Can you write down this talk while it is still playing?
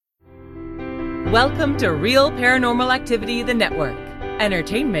Welcome to Real Paranormal Activity, the network.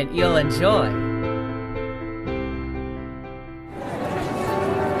 Entertainment you'll enjoy.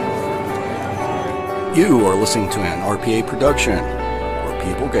 You are listening to an RPA production, where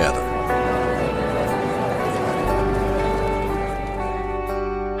people gather.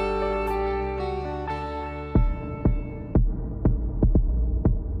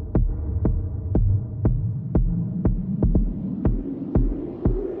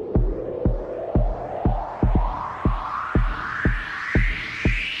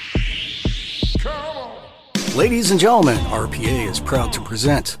 Ladies and gentlemen, RPA is proud to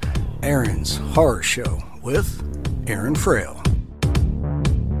present Aaron's Horror Show with Aaron Frail.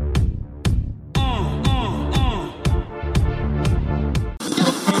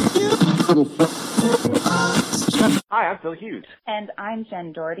 Hi, I'm Phil Hughes. And I'm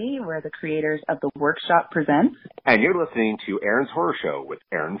Jen Doherty. We're the creators of The Workshop Presents. And you're listening to Aaron's Horror Show with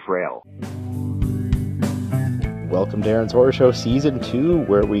Aaron Frail. Welcome to Aaron's Horror Show Season 2,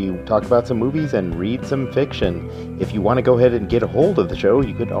 where we talk about some movies and read some fiction. If you want to go ahead and get a hold of the show,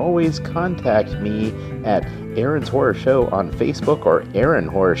 you can always contact me at Aaron's Horror Show on Facebook, or Aaron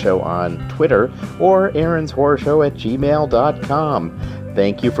Horror Show on Twitter, or Aaron's Horror Show at gmail.com.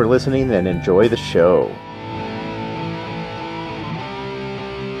 Thank you for listening and enjoy the show.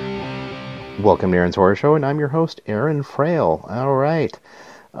 Welcome to Aaron's Horror Show, and I'm your host, Aaron Frail. All right.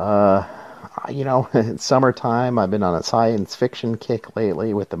 It's summertime. I've been on a science fiction kick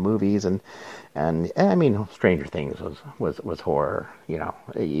lately with the movies, and I mean, Stranger Things was horror.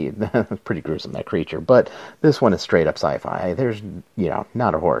 Pretty gruesome, that creature. But this one is straight up sci-fi. There's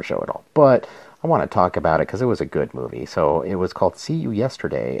not a horror show at all. But I want to talk about it because it was a good movie. So it was called See You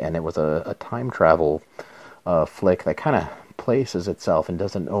Yesterday, and it was a time travel flick that kind of places itself and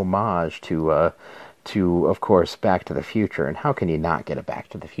does an homage to, of course, Back to the Future. And how can you not get a Back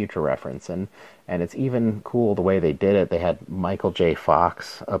to the Future reference? And it's even cool the way they did it. They had Michael J.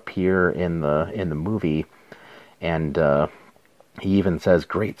 Fox appear in the movie, and he even says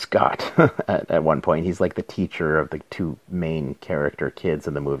 "Great Scott" at one point. He's like the teacher of the two main character kids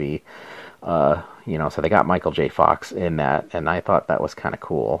in the movie. So they got Michael J. Fox in that, and I thought that was kind of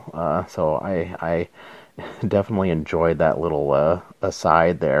cool. So I definitely enjoyed that little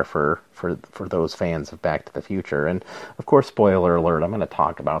aside there for those fans of Back to the Future. And of course, spoiler alert, I'm going to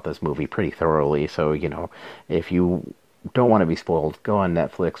talk about this movie pretty thoroughly. So, if you don't want to be spoiled, go on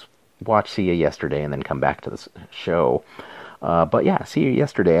Netflix, watch See You Yesterday, and then come back to the show. But yeah, See You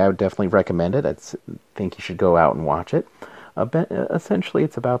Yesterday, I would definitely recommend it. I think you should go out and watch it. Essentially,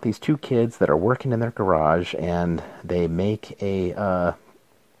 it's about these two kids that are working in their garage, and they make these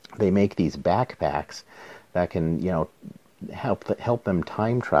backpacks that can, help them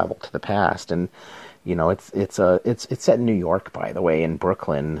time travel to the past. And it's set in New York, by the way, in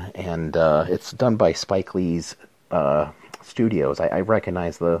Brooklyn, and it's done by Spike Lee's studios. I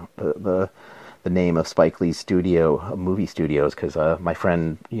recognize the name of Spike Lee's movie studios, because my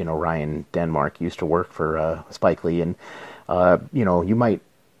friend Ryan Denmark used to work for Spike Lee, and you might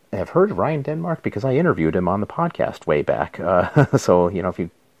have heard of Ryan Denmark because I interviewed him on the podcast way back. So if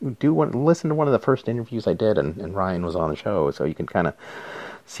you do want to listen to one of the first interviews I did, and Ryan was on the show, so you can kind of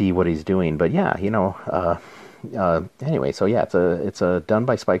see what he's doing. But yeah, anyway, so yeah, it's a done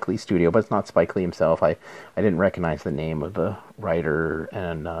by Spike Lee studio, but it's not Spike Lee himself. I didn't recognize the name of the writer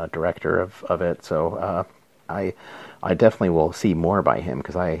and director of it, so I definitely will see more by him,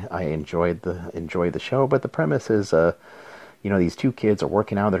 because I enjoyed the show. But the premise is these two kids are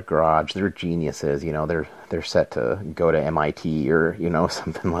working out of their garage. They're geniuses. They're set to go to MIT or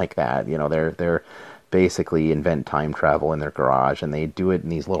something like that. They're basically invent time travel in their garage, and they do it in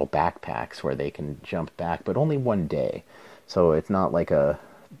these little backpacks where they can jump back, but only one day. So it's not like a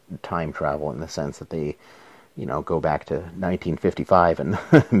time travel in the sense that they go back to 1955 and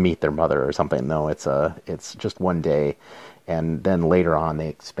meet their mother or something. No, it's just one day, and then later on they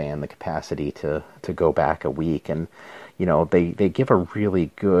expand the capacity to go back a week. And they give a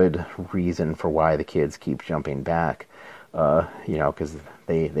really good reason for why the kids keep jumping back, because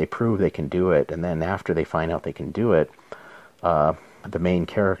they prove they can do it. And then after they find out they can do it, the main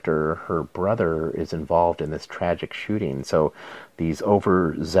character, her brother, is involved in this tragic shooting. So these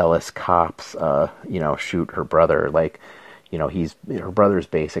overzealous cops, shoot her brother. Her brother's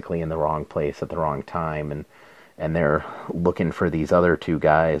basically in the wrong place at the wrong time, and they're looking for these other two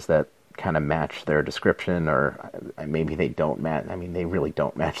guys that kind of match their description, or maybe they don't match. I mean, they really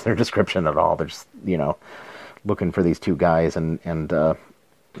don't match their description at all. They're just, looking for these two guys, and the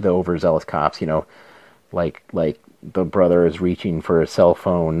overzealous cops, like the brother is reaching for a cell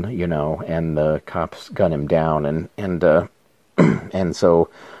phone, and the cops gun him down, and so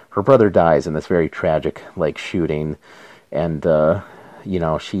her brother dies in this very tragic, like, shooting, and, you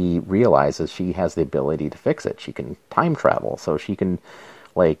know, she realizes she has the ability to fix it. She can time travel, so she can,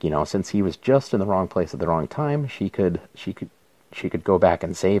 like, you know, since he was just in the wrong place at the wrong time, she could go back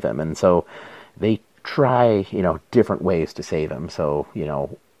and save him. And so they try, you know, different ways to save him. So,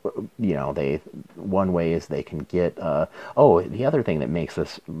 one way is they can get, the other thing that makes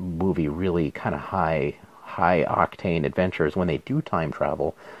this movie really kind of high octane adventure is when they do time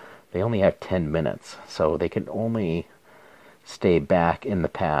travel, they only have 10 minutes. So they can only stay back in the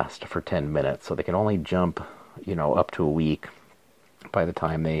past for 10 minutes. So they can only jump, you know, up to a week by the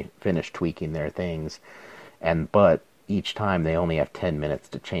time they finish tweaking their things. But each time they only have 10 minutes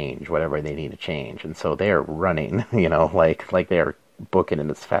to change whatever they need to change. And so they're running, you know, like they're booking it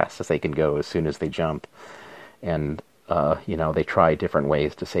as fast as they can go as soon as they jump. And, they try different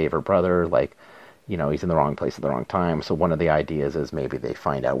ways to save her brother. Like, you know, he's in the wrong place at the wrong time. So one of the ideas is maybe they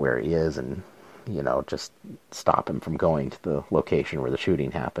find out where he is and, you know, just stop him from going to the location where the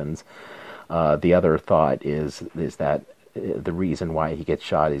shooting happens. The other thought is that the reason why he gets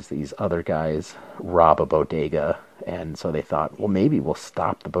shot is these other guys rob a bodega. And so they thought, well, maybe we'll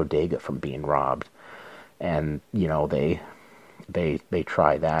stop the bodega from being robbed. And, you know, they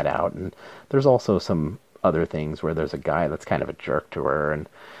try that out. And there's also some other things where there's a guy that's kind of a jerk to her, and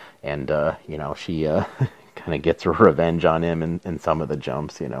she kind of gets her revenge on him in some of the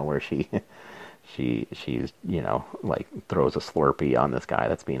jumps, you know, where she's, you know, like throws a Slurpee on this guy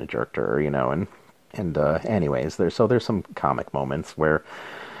that's being a jerk to her, you know, and anyways, there's some comic moments where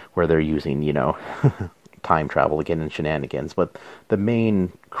they're using, you know, time travel again and shenanigans, but the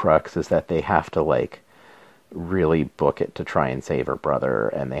main crux is that they have to, like, really book it to try and save her brother,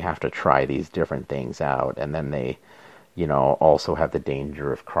 and they have to try these different things out, and then they, you know, also have the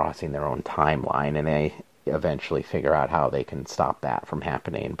danger of crossing their own timeline, and they eventually figure out how they can stop that from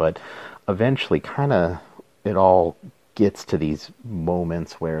happening. But eventually, kind of, it all gets to these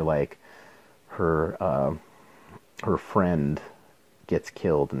moments where, like, her friend gets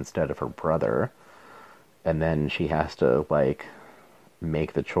killed instead of her brother, and then she has to, like,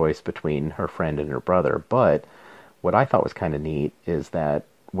 make the choice between her friend and her brother. But what I thought was kind of neat is that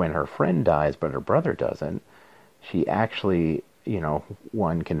when her friend dies but her brother doesn't, she actually, you know,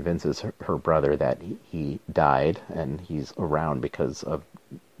 one, convinces her brother that he died and he's around because of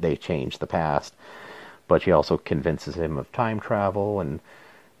they changed the past, but she also convinces him of time travel, and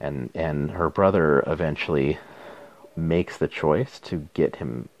her brother eventually makes the choice to get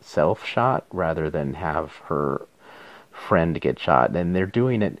himself shot rather than have her friend get shot. And they're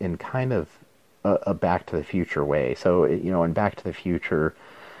doing it in kind of a Back to the Future way. So, you know, in Back to the Future,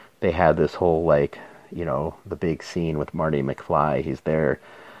 they had this whole, like, you know, the big scene with Marty McFly. He's there,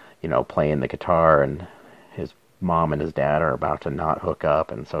 you know, playing the guitar, and his mom and his dad are about to not hook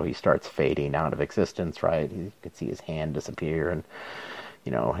up, and so he starts fading out of existence, right? You could see his hand disappear, and,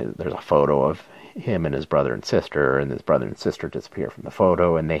 you know, there's a photo of him and his brother and sister disappear from the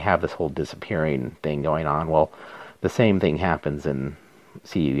photo, and they have this whole disappearing thing going on. Well, the same thing happens in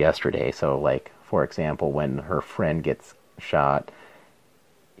See You Yesterday. So, like, for example, when her friend gets shot,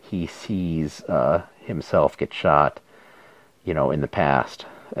 he sees himself get shot, you know, in the past,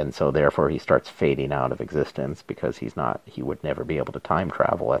 and so therefore he starts fading out of existence because he would never be able to time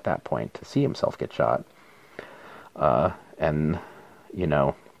travel at that point to see himself get shot. And, you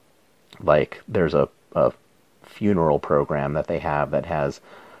know, like, there's a funeral program that they have that has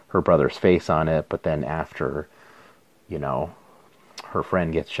her brother's face on it, but then after, you know, her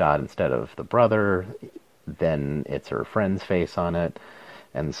friend gets shot instead of the brother, then it's her friend's face on it.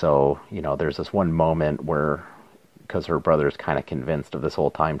 And so, you know, there's this one moment where, because her brother's kind of convinced of this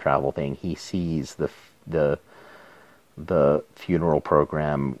whole time travel thing, he sees the funeral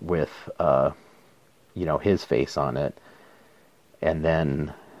program with, you know, his face on it, and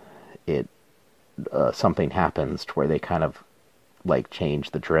then something happens to where they kind of, like,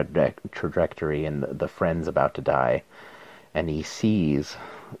 change the trajectory, and the friend's about to die, and he sees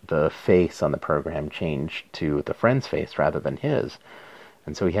the face on the program change to the friend's face rather than his.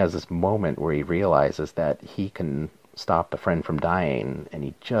 And so he has this moment where he realizes that he can stop the friend from dying, and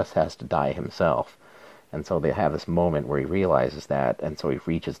he just has to die himself. And so they have this moment where he realizes that, and so he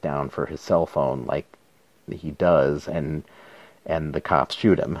reaches down for his cell phone, like he does, and the cops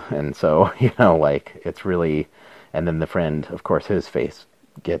shoot him. And so, you know, like, it's really... And then the friend, of course, his face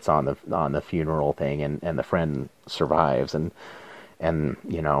gets on the funeral thing, and the friend survives, and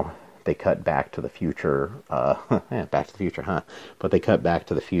you know, they cut Back to the Future, Back to the Future, huh? But they cut Back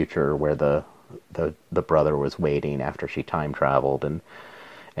to the Future where the brother was waiting after she time traveled,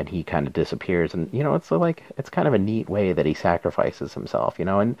 and he kind of disappears. And it's like it's kind of a neat way that he sacrifices himself.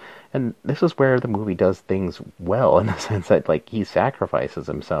 And this is where the movie does things well, in the sense that like he sacrifices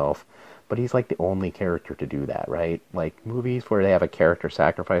himself, but he's like the only character to do that, right? Like movies where they have a character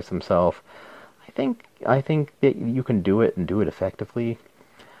sacrifice himself, I think that you can do it and do it effectively.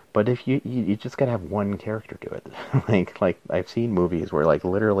 But if you just gotta have one character do it. like I've seen movies where like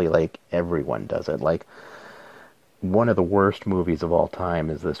literally like everyone does it. Like one of the worst movies of all time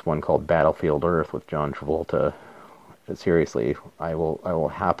is this one called Battlefield Earth with John Travolta. Seriously, I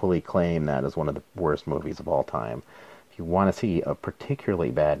will happily claim that as one of the worst movies of all time. If you want to see a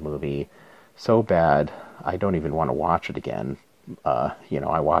particularly bad movie, so bad I don't even want to watch it again. I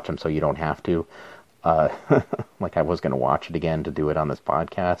watch them so you don't have to. Like I was going to watch it again to do it on this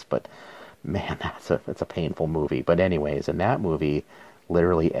podcast, but man, it's a painful movie. But anyways, in that movie,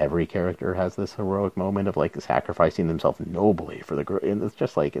 literally every character has this heroic moment of like sacrificing themselves nobly for the group. And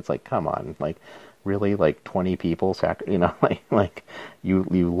it's like, come on, like really, like 20 people, like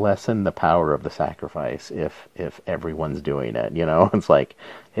you lessen the power of the sacrifice if everyone's doing it. It's like,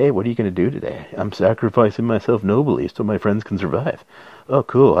 hey, what are you going to do today? I'm sacrificing myself nobly so my friends can survive. Oh,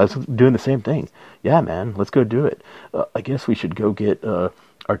 cool. I was doing the same thing. Yeah, man, let's go do it. I guess we should go get our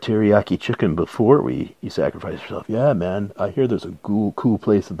teriyaki chicken before you sacrifice yourself. Yeah, man, I hear there's a cool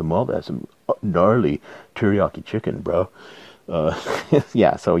place at the mall that has some gnarly teriyaki chicken, bro.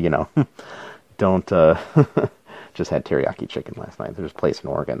 Yeah, so, don't, just had teriyaki chicken last night. There's a place in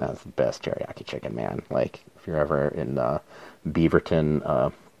Oregon that has the best teriyaki chicken, man. Like, if you're ever in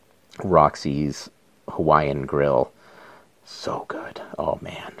Beaverton, Roxy's Hawaiian Grill, so good. Oh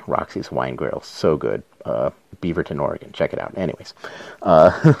man, Roxy's Hawaiian Grill, so good. Beaverton, Oregon, check it out. Anyways,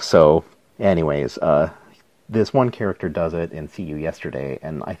 this one character does it in See You Yesterday,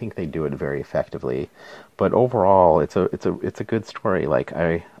 and I think they do it very effectively. But overall, it's a good story. Like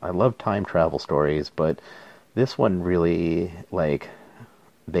I love time travel stories, but this one really, like,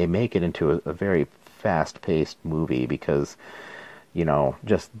 they make it into a very fast-paced movie because,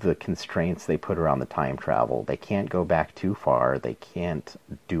 just the constraints they put around the time travel. They can't go back too far. They can't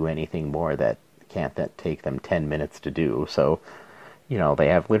do anything more that take them 10 minutes to do. So, they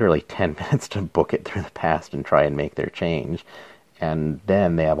have literally 10 minutes to book it through the past and try and make their change. And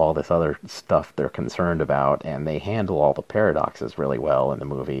then they have all this other stuff they're concerned about, and they handle all the paradoxes really well in the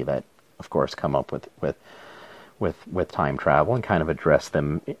movie that, of course, come up with time travel and kind of address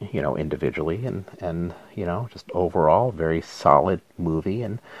them, individually, and just overall very solid movie.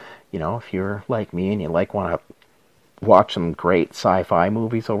 And if you're like me and you want to watch some great sci-fi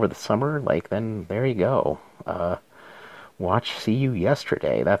movies over the summer, then there you go. Watch See You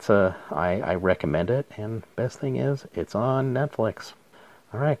Yesterday. I recommend it, and best thing is it's on Netflix.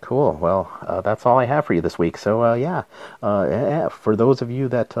 All right, cool. Well, that's all I have for you this week. So, for those of you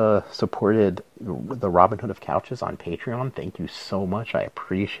that supported the Robin Hood of Couches on Patreon, thank you so much. I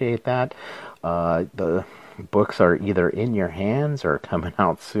appreciate that. The books are either in your hands or coming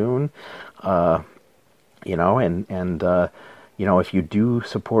out soon. If you do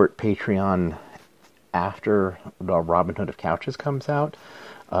support Patreon after the Robin Hood of Couches comes out,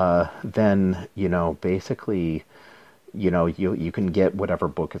 then, basically, you can get whatever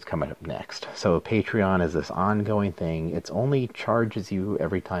book is coming up next. So Patreon is this ongoing thing. It's only charges you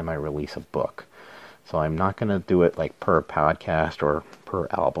every time I release a book. So I'm not going to do it like per podcast or per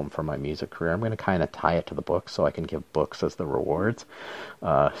album for my music career. I'm going to kind of tie it to the book so I can give books as the rewards.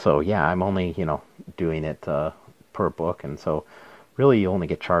 I'm only, doing it per book. And so really you only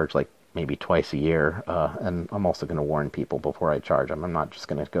get charged like maybe twice a year. And I'm also going to warn people before I charge them. I'm not just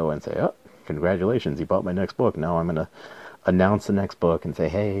going to go and say, oh, congratulations, you bought my next book. No, I'm going to announce the next book and say,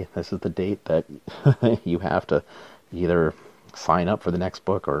 hey, this is the date that you have to either sign up for the next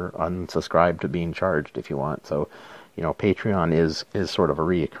book or unsubscribe to being charged if you want. So, Patreon is sort of a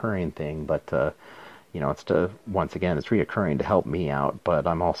reoccurring thing, but, it's it's reoccurring to help me out, but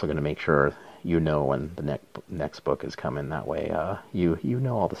I'm also going to make sure when the next book is coming. That way, you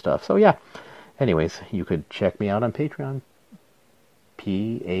know all the stuff. So, yeah. Anyways, you could check me out on Patreon.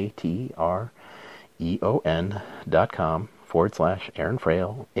 patreon.com/Aaron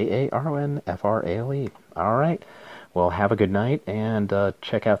Frale, AARONFRALE. All right. Well, have a good night, and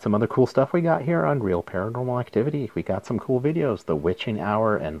check out some other cool stuff we got here on Real Paranormal Activity. We got some cool videos, The Witching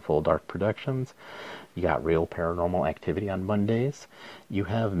Hour and Full Dark Productions. You got Real Paranormal Activity on Mondays. You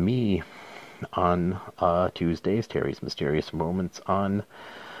have me on Tuesdays, Terry's Mysterious Moments on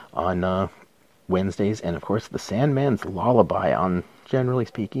Wednesdays, and of course the Sandman's Lullaby on, generally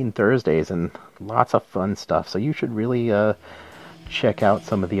speaking, Thursdays, and lots of fun stuff. So you should really check out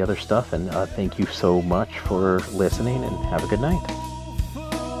some of the other stuff, and thank you so much for listening, and have a good night.